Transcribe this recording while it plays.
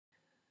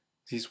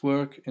This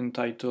work,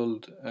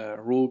 entitled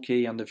Rho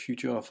K and the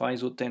Future of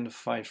ISO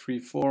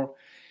 10534,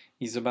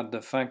 is about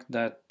the fact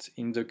that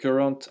in the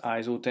current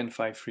ISO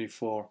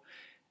 10534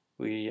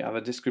 we have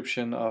a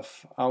description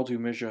of how to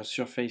measure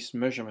surface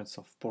measurements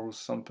of porous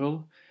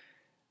sample.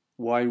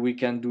 While we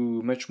can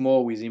do much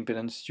more with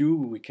impedance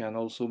tube, we can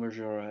also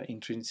measure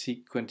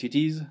intrinsic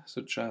quantities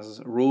such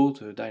as ρ,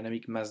 the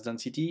dynamic mass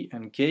density,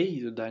 and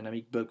K, the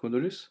dynamic bulk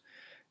modulus.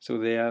 So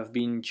there have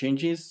been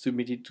changes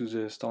submitted to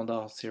the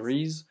standard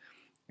series,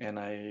 and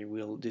I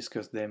will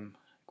discuss them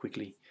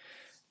quickly.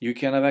 You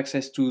can have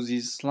access to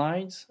these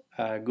slides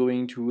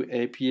going to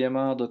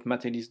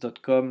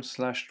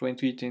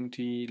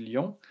apmr.matelys.com/2020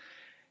 Lyon,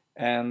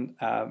 and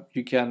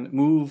you can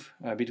move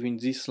between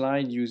this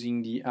slide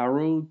using the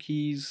arrow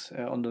keys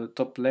on the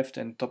top left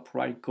and top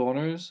right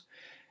corners.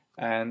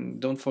 And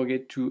don't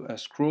forget to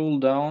scroll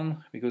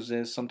down, because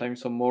there's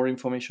sometimes some more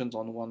information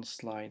on one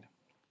slide.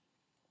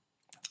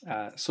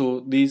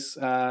 So this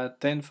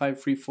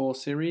 10534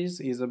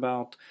 series is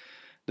about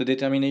the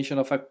determination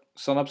of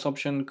sound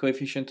absorption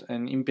coefficient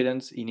and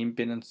impedance in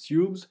impedance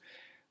tubes.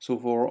 So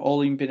for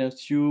all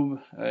impedance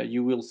tube,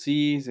 you will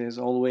see there's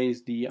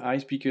always the eye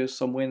speaker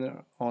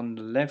somewhere on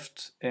the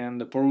left and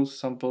the porous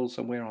sample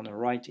somewhere on the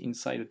right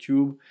inside the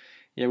tube.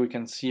 Here we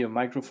can see a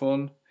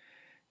microphone,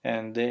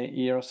 and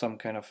here some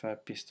kind of a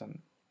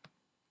piston.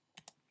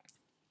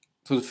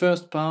 So the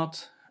first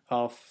part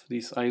of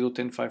this ISO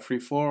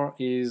 10534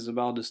 is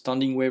about the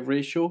standing wave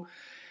ratio.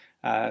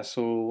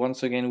 So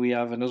once again we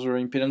have another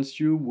impedance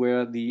tube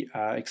where the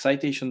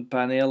excitation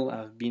panel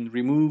have been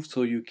removed,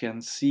 so you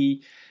can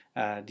see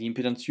the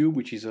impedance tube,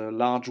 which is a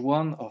large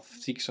one of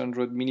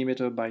 600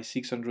 mm by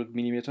 600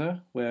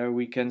 mm, where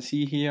we can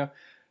see here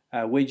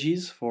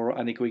wedges for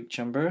anechoic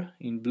chamber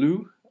in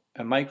blue,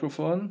 a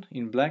microphone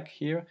in black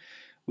here,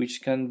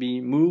 which can be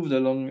moved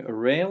along a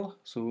rail.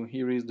 So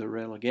here is the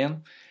rail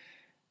again.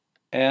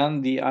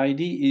 And the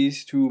idea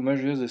is to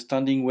measure the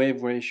standing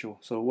wave ratio.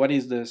 So what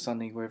is the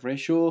standing wave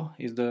ratio?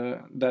 Is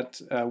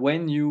that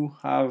when you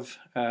have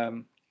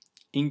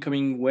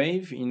incoming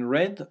wave in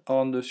red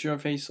on the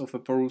surface of a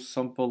porous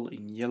sample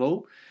in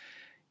yellow,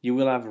 you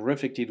will have a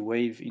reflected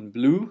wave in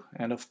blue,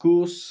 and of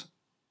course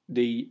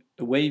the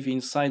wave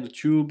inside the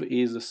tube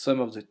is the sum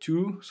of the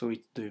two, so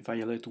it's the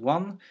violet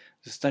one,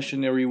 the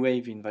stationary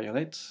wave in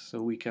violet.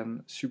 So we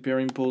can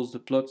superimpose the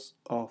plots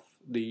of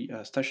the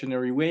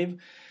stationary wave,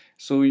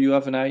 so you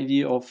have an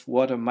idea of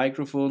what a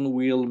microphone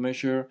will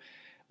measure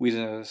with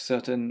a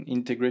certain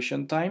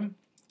integration time.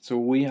 So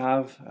we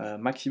have a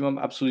maximum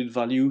absolute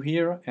value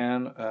here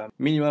and a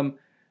minimum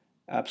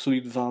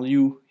absolute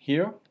value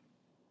here.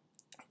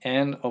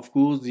 And of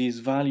course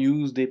these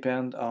values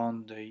depend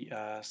on the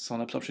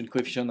sound absorption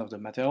coefficient of the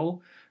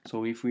material.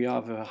 So if we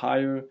have a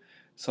higher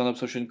sound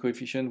absorption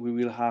coefficient, we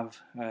will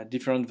have a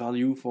different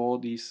value for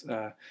this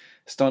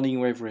standing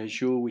wave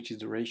ratio, which is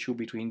the ratio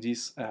between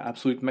this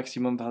absolute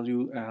maximum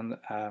value and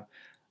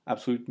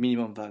absolute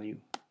minimum value.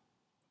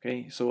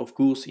 Okay, so of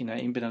course in an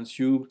impedance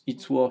tube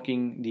it's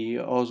working the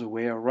other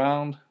way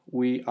around.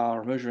 We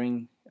are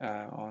measuring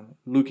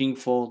looking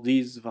for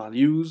these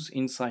values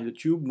inside the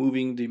tube,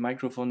 moving the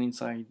microphone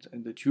inside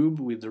the tube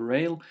with the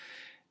rail,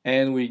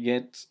 and we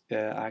get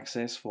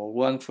access for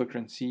one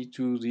frequency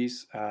to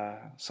this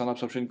sound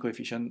absorption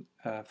coefficient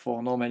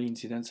for normal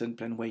incidence and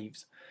plane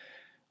waves.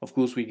 Of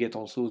course we get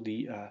also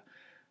the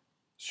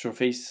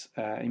surface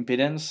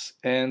impedance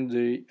and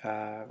the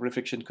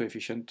reflection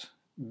coefficient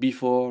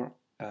before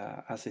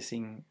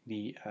assessing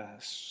the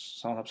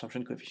sound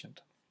absorption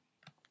coefficient.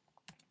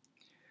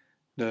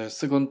 The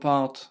second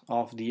part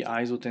of the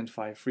ISO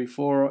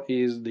 10534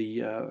 is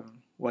the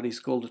what is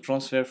called the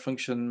transfer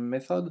function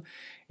method.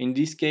 In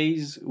this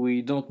case,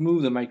 we don't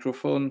move the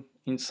microphone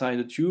inside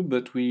the tube,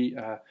 but we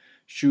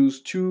choose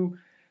two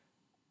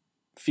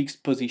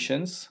fixed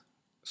positions.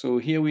 So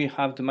here we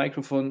have the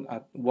microphone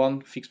at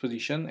one fixed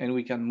position, and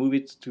we can move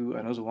it to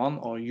another one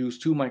or use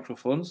two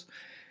microphones.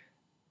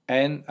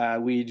 And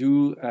we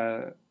do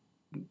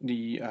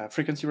the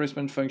frequency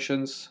response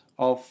functions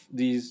of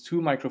these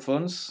two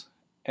microphones,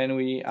 and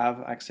we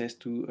have access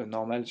to a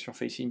normal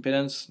surface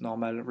impedance,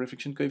 normal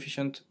reflection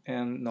coefficient,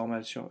 and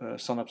normal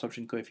sound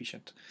absorption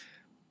coefficient,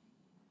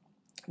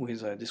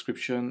 with a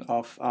description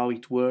of how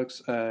it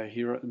works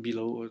here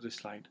below the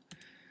slide.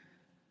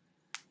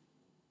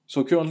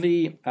 So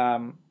currently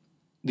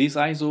this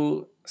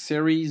ISO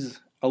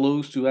series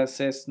allows to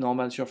assess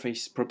normal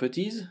surface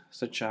properties,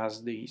 such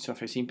as the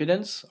surface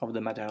impedance of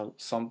the material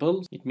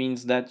samples. It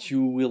means that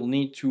you will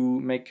need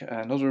to make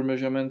another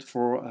measurement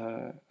for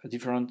a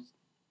different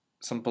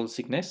sample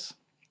thickness.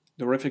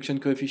 The reflection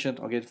coefficient,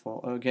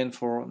 again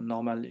for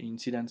normal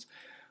incidence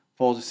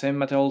for the same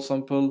material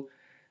sample,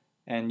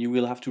 and you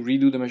will have to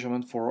redo the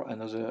measurement for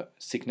another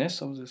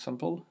thickness of the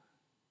sample.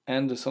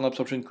 And the sound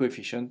absorption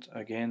coefficient,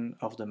 again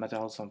of the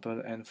material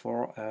sample and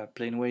for a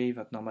plane wave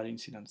at normal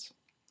incidence.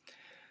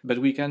 But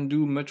we can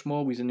do much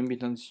more with an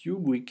impedance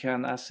tube. We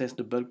can assess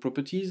the bulk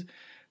properties,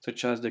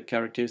 such as the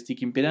characteristic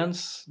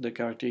impedance, the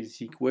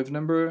characteristic wave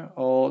number,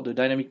 or the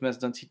dynamic mass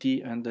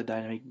density and the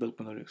dynamic bulk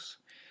modulus.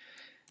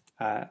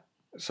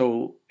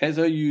 So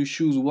either you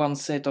choose one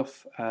set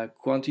of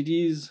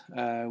quantities,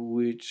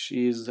 which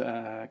is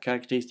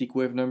characteristic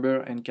wave number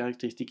and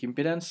characteristic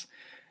impedance,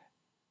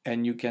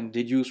 and you can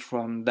deduce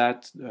from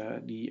that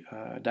the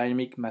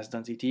dynamic mass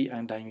density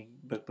and dynamic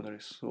bulk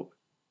modulus. So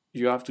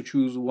you have to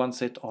choose one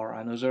set or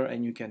another,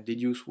 and you can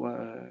deduce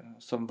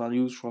some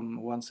values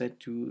from one set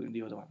to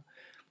the other one.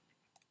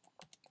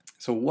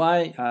 So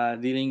why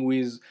dealing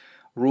with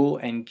rho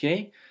and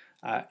k?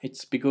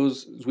 It's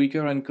because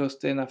Zwicker and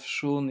Kosten have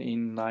shown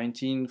in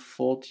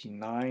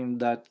 1949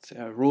 that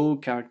rho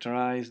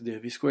characterized the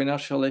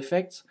viscoinertial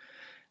effects.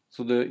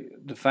 So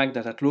the fact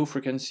that at low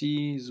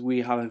frequencies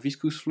we have a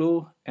viscous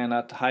flow and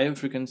at higher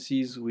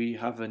frequencies we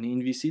have an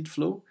inviscid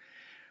flow,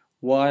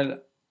 while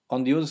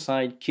on the other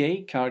side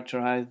K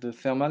characterizes the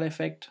thermal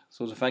effect,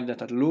 so the fact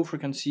that at low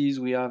frequencies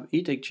we have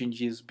heat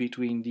exchanges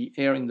between the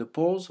air in the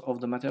pores of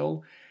the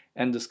material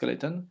and the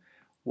skeleton,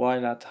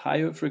 while at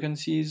higher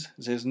frequencies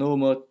there's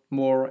no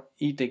more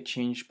heat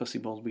exchange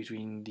possible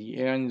between the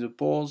air in the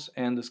pores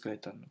and the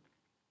skeleton.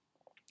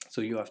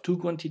 So you have two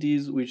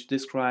quantities which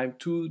describe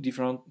two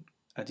different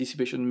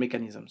dissipation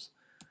mechanisms.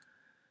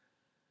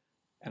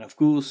 And of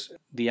course,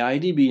 the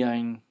idea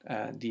behind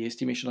the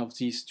estimation of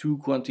these two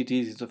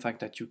quantities is the fact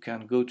that you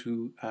can go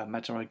to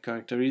material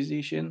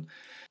characterization.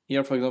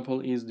 Here, for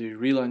example, is the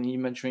real and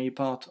imaginary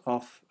part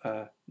of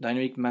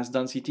dynamic mass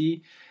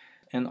density,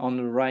 and on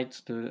the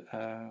right, the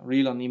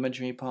real and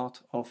imaginary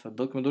part of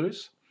bulk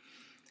modulus,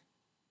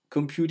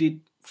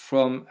 computed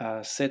from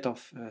a set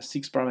of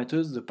 6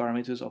 parameters, the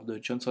parameters of the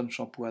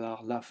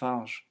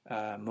Johnson-Champoillard-Lafarge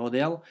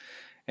model.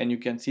 And you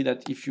can see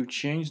that if you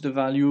change the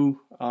value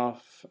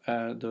of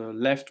the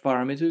left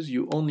parameters,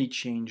 you only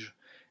change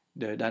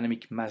the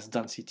dynamic mass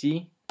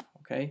density,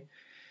 okay?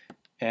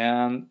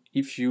 And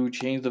if you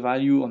change the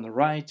value on the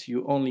right,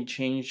 you only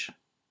change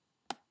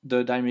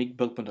the dynamic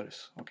bulk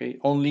modulus, okay?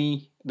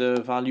 Only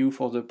the value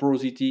for the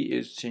porosity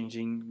is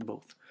changing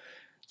both.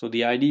 So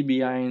the idea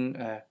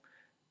behind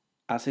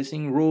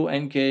assessing rho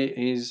and k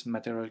is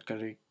material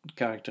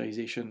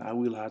characterization. I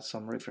will add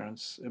some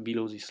reference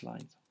below this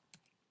slide.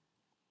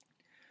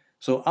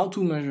 So how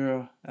to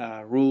measure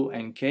rho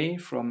and k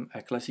from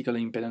a classical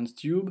impedance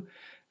tube?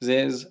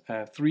 There's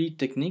 3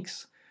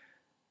 techniques.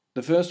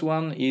 The first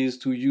one is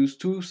to use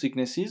 2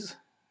 thicknesses.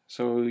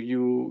 So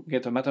you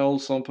get a material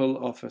sample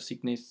of a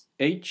thickness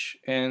h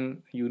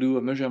and you do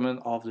a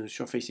measurement of the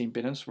surface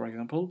impedance, for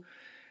example,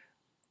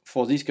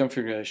 for this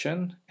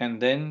configuration,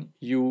 and then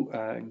you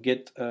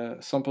get a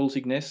sample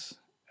thickness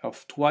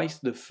of twice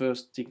the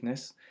first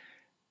thickness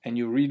and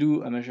you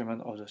redo a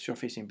measurement of the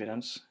surface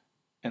impedance.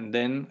 And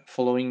then,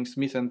 following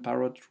Smith and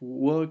Parrott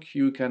work,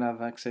 you can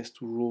have access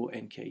to rho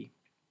and k,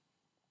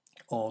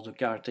 or the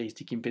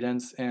characteristic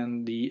impedance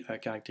and the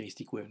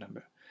characteristic wave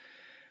number.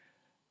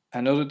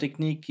 Another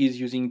technique is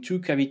using 2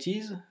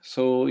 cavities.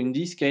 So in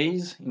this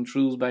case,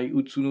 introduced by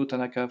Utsuno,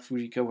 Tanaka,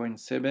 Fujikawa, and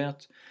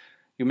Sebert,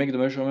 you make the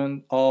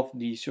measurement of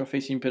the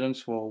surface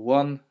impedance for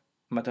one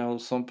material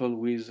sample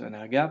with an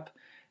air gap,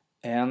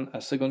 and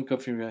a second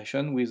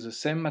configuration with the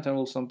same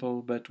material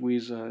sample but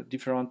with a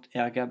different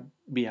air gap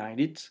behind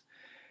it.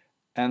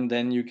 And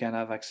then you can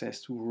have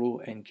access to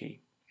rho and k.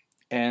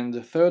 And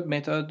the third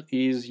method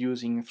is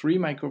using 3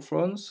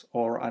 microphones,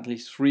 or at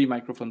least 3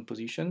 microphone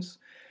positions.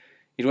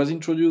 It was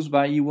introduced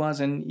by Iwase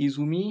and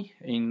Izumi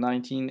in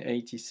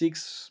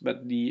 1986,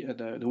 but the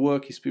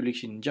work is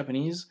published in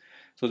Japanese,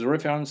 so the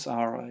references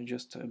are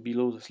just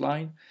below the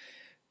slide.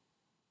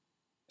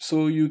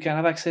 So you can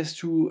have access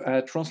to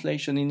a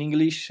translation in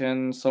English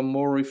and some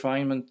more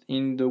refinement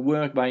in the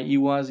work by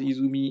Iwase,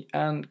 Izumi,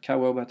 and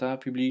Kawabata,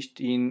 published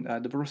in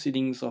the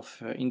Proceedings of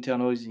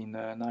Internoise in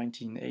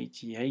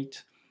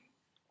 1988.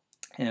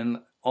 And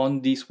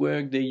on this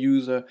work, they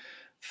use a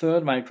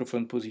third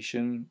microphone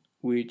position,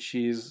 which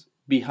is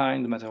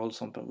behind the material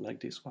sample,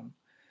 like this one.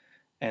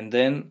 And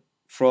then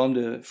from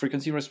the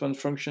frequency response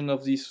function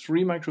of these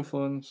 3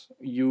 microphones,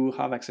 you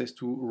have access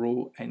to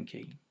rho and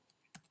k.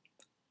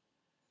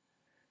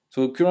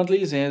 So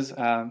currently there's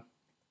a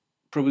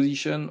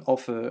proposition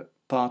of a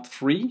part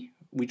 3,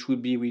 which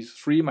would be with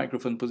 3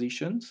 microphone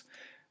positions.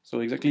 So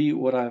exactly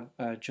what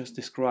I've just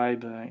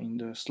described in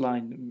the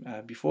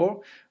slide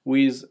before,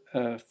 with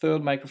a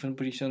third microphone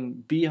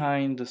position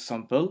behind the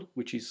sample,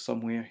 which is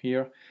somewhere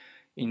here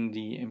in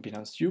the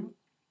impedance tube.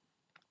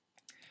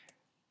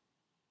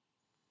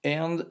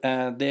 And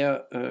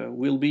there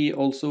will be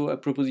also a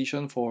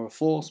proposition for a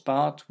 4th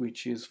part,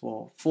 which is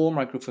for 4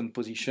 microphone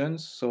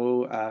positions.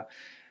 So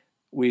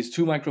with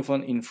 2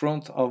 microphones in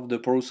front of the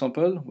porous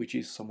sample, which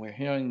is somewhere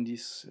here in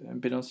this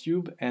impedance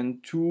tube,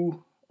 and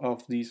 2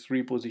 of these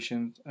 3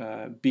 positions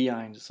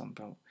behind the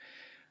sample.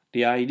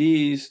 The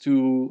idea is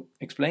to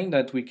explain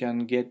that we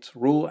can get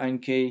rho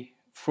and k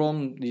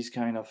from this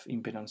kind of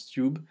impedance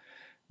tube,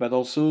 but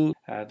also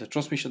the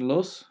transmission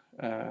loss,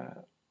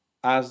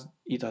 as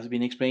it has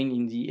been explained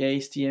in the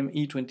ASTM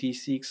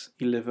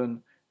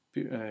E2611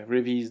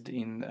 revised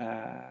in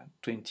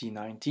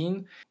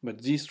 2019.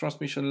 But this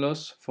transmission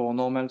loss for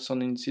normal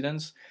sound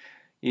incidence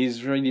is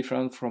very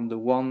different from the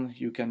one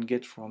you can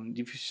get from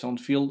diffuse sound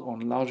field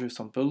on larger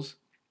samples.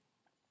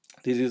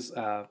 This is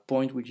a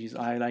point which is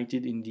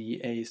highlighted in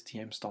the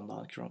ASTM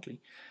standard currently.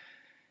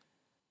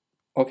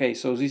 Okay,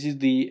 so this is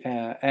the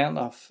end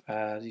of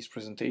this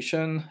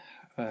presentation,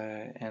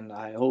 and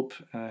I hope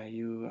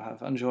you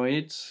have enjoyed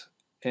it.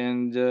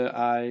 And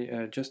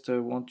I just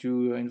want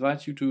to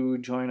invite you to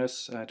join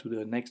us to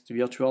the next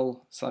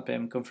virtual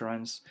SAPM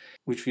conference,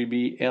 which will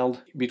be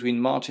held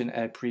between March and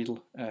April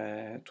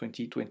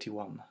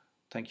 2021.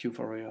 Thank you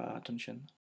for your attention.